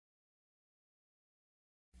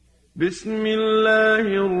بسم اللہ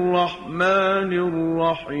الرحمن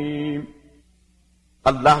الرحیم.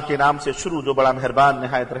 اللہ کے نام سے شروع جو بڑا مہربان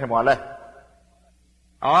نہایت رحم والا ہے.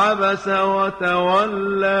 عبس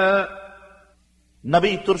وتولى.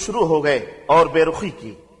 نبی ترشرو ہو گئے اور بے رخی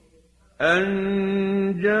کی.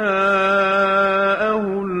 ان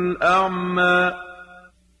جاءه الأعمى.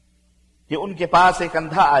 کہ ان کے پاس ایک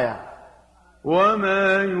اندھا آیا.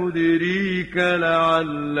 وما يدريك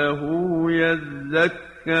لعله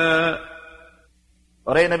يزكى.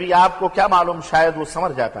 اور اے نبی آپ کو کیا معلوم شاید وہ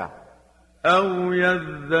سمجھ جاتا. او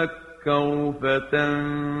يذكر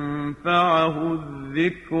فتنفعه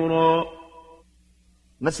الذكرى.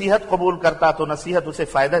 نصیحت قبول کرتا تو نصیحت اسے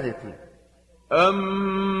فائدہ دیتی.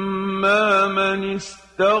 اما من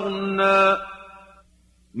استغنى.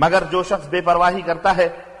 مگر جو شخص بے پرواہی کرتا ہے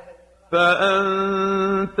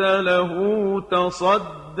فأنت له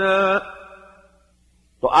تصدى.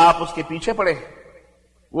 تو آپ اس کے پیچھے پڑے.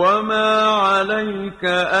 وما عليك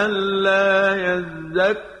ألا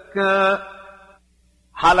يزكى.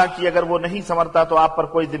 حالانکہ اگر وہ نہیں سنورتا تو آپ پر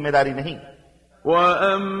کوئی ذمہ داری نہیں.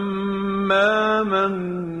 وأما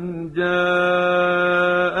من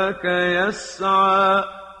جاءك يسعى.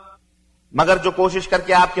 مگر جو کوشش کر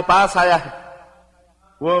کے آپ کے پاس آیا ہے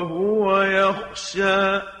وهو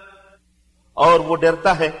يخشى. اور وہ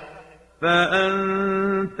ڈرتا ہے.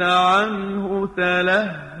 فأنت عنه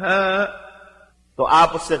تلهى. تو آپ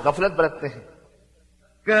اس سے غفلت برتتے ہیں.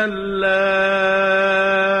 كلا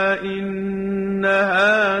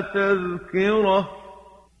إنها تذكرة.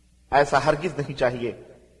 ایسا ہرگز نہیں چاہیے.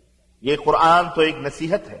 یہ قرآن تو ایک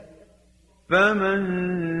نصیحت ہے.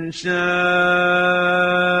 فمن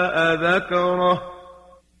شاء ذكره.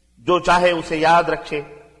 جو چاہے اسے یاد رکھے.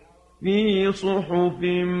 في صحف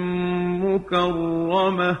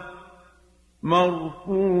مكرمة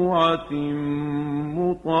مرفوعة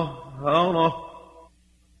مطهرة.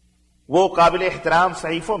 وہ قابل احترام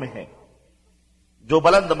صحیفوں میں ہیں جو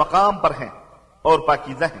بلند مقام پر ہیں اور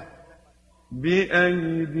پاکیزہ ہیں.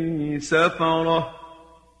 بأيدي سفرة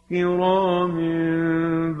كرام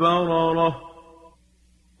بررة.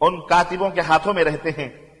 ان کاتبوں کے ہاتھوں میں رہتے ہیں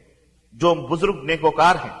جو بزرگ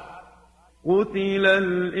نیکوکار ہیں. قتل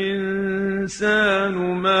الإنسان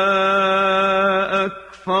ما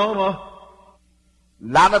أكفره.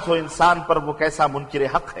 لعنت ہو انسان پر وہ کیسا منکر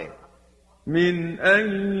حق ہے. من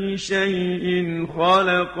أي شيء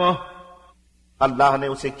خلقه. اللہ نے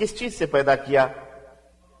اسے کس چیز سے پیدا کیا.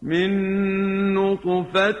 من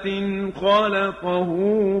نطفة خلقه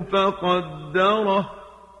فقدره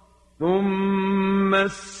ثم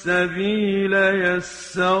السبيل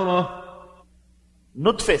يسره.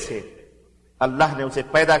 نطفے سے اللہ نے اسے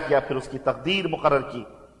پیدا کیا، پھر اس کی تقدیر مقرر کی،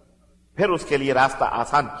 پھر اس کے لیے راستہ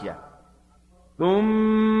آسان کیا.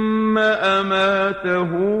 ثم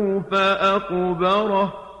أماته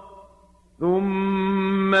فأقبره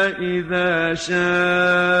ثم إذا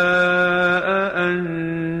شاء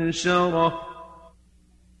أنشره.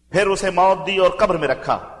 پھر اسے موت دی اور قبر میں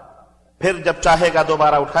رکھا، پھر جب چاہے گا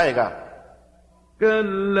دوبارہ اٹھائے گا.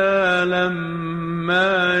 كلا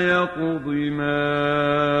لما يقض ما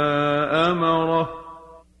أمره.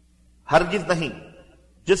 ہرگز نہیں،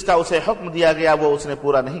 جس کا اسے حکم دیا گیا وہ اس نے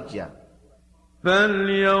پورا نہیں کیا.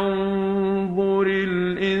 فلينظر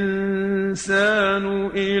الإنسان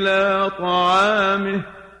إلى طعامه.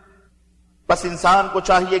 بس انسان کو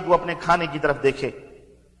چاہیے کہ وہ اپنے کھانے کی طرف دیکھے.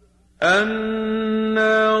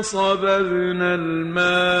 أنا صببنا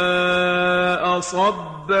الماء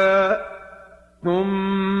صبا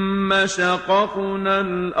ثم شققنا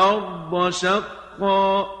الأرض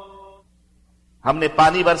شقا. ہم نے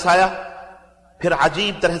پانی برسایا، پھر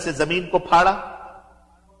عجیب طرح سے زمین کو پھاڑا.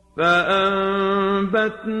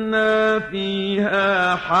 فأنبتنا فيها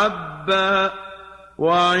حبا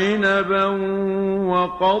وعنبا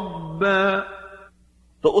وقضبا.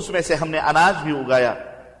 تو اس میں سے ہم نے اناج بھی اگایا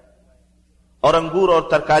اور انگور اور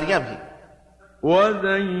ترکاریاں بھی.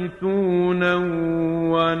 وزيتونا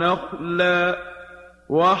ونخلا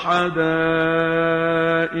وحدائق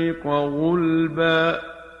غلبا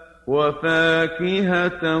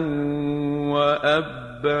وفاكهة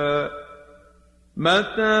وأبا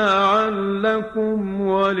متاعا لكم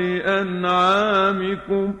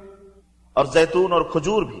ولأنعامكم. اور زیتون اور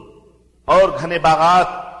کھجور بھی اور گھنے باغات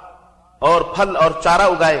اور پھل اور چارہ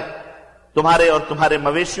اگائے تمہارے اور تمہارے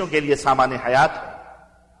مویشیوں کے لیے سامان حیات ہے.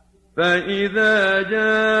 فإذا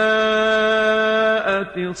جاءت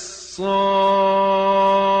الصاخة.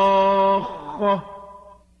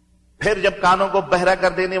 پھر جب کانوں کو بہرا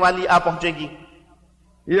کر دینے والی آ پہنچے گی.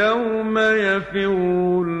 يوم يفر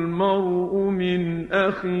المرء من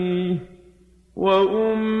أخيه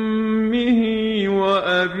وأمه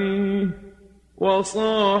وأبيه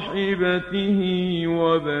وصاحبته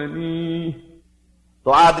وبنيه تو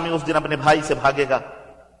آدمی اس دن اپنے بھائی سے بھاگے گا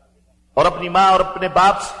اور اپنی ماں اور اپنے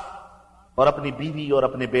باپ سے اور اپنی بیوی اور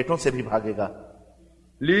اپنے بیٹوں سے بھی بھاگے گا.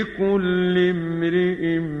 لكل امرئ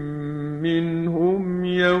منهم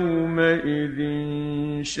يومئذ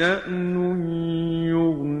شأن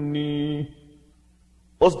يغنيه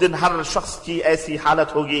اس دن ہر شخص کی ایسی حالت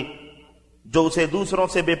ہوگی جو اسے دوسروں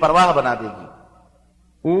سے بے پرواہ بنا دے گی.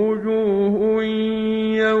 وجوه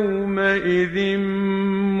يومئذ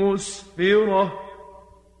مسفرة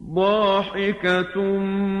ضاحكة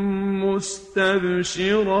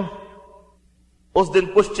مستبشرة اس دن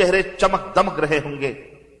کچھ چہرے چمک دمک رہے ہوں گے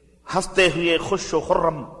ہنستے ہوئے خوش و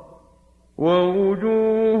خرم.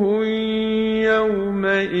 ووجوه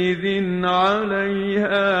يومئذ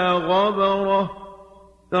عليها غبرة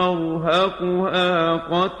ترهقها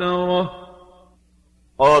قترة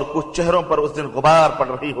اور کچھ چہروں پر اس دن غبار پڑ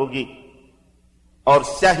رہی ہوگی اور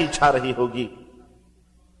سیاہی چھا رہی ہوگی.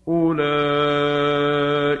 أولئك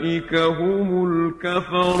هم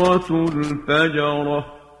الكفرة الفجرة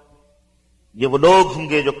یہ وہ لوگ ہوں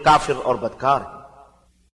گے جو کافر اور بدکار ہیں.